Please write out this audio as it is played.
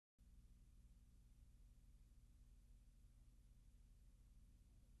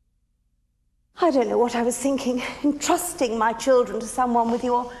I don't know what I was thinking, entrusting my children to someone with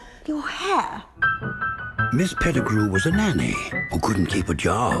your hair. Miss Pettigrew was a nanny who couldn't keep a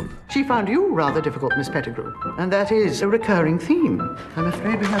job. She found you rather difficult, Miss Pettigrew, and that is a recurring theme. I'm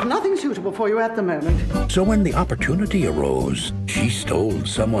afraid we have nothing suitable for you at the moment. So when the opportunity arose, she stole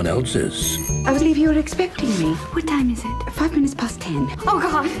someone else's. I believe you were expecting me. What time is it? 5 minutes past 10. Oh,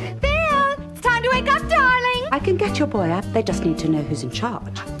 God. Bill! It's time to wake up, darling! I can get your boy up. They just need to know who's in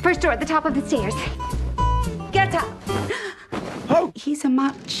charge. First door at the top of the stairs. Get up! Oh! He's a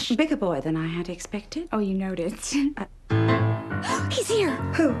much bigger boy than I had expected. Oh, you noticed. He's here.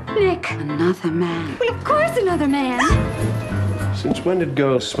 Who? Nick. Another man. Well, of course another man. Since when did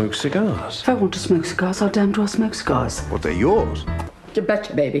girls smoke cigars? If I want to smoke cigars, I'll damn well smoke cigars. Well, they're yours. You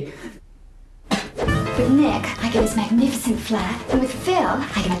betcha, baby. With Nick, I get his magnificent flat. And with Phil,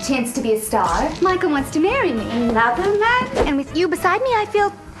 I get a chance to be a star. Michael wants to marry me. Another man? And with you beside me, I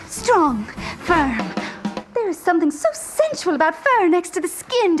feel strong, firm. There is something so sensual about fur next to the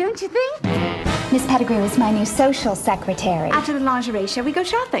skin, don't you think? Miss Pettigrew is my new social secretary. After the lingerie show, we go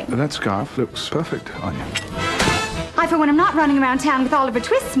shopping. That scarf looks perfect on you. I, for one, am not running around town with Oliver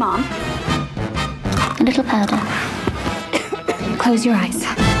Twist's mom. A little powder. Close your eyes.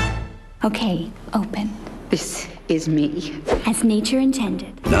 Okay, open. This is me. As nature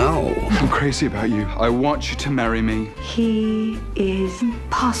intended. Now, I'm crazy about you. I want you to marry me. He is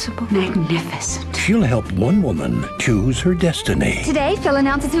Impossible. magnificent. she'll help one woman choose her destiny. Today, Phil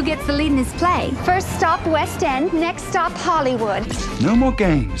announces who gets the lead in his play. First stop, West End. Next stop, Hollywood. No more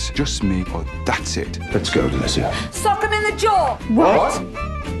games. Just me, or that's it. Let's go, Alicia. Sock him in the jaw! What?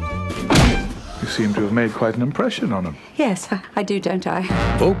 You seem to have made quite an impression on him. Yes, I do, don't I?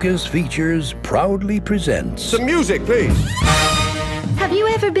 Focus Features proudly presents Some music, please. Have you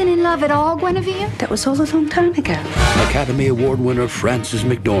ever been in love at all, Guinevere? That was all a long time ago. Academy Award winner Frances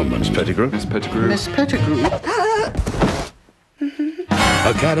McDormand, Pettigrew. Miss Pettigrew. Miss Pettigrew.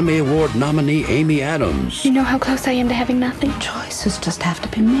 Academy Award nominee Amy Adams, You know how close I am to having nothing? Choices just have to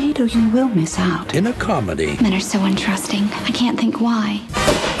be made or you will miss out. in a comedy Men are so untrusting. I can't think why.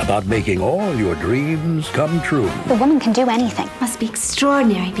 about making all your dreams come true. The woman can do anything. Must be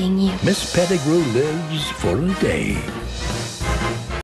extraordinary being you. Miss Pettigrew lives for a day.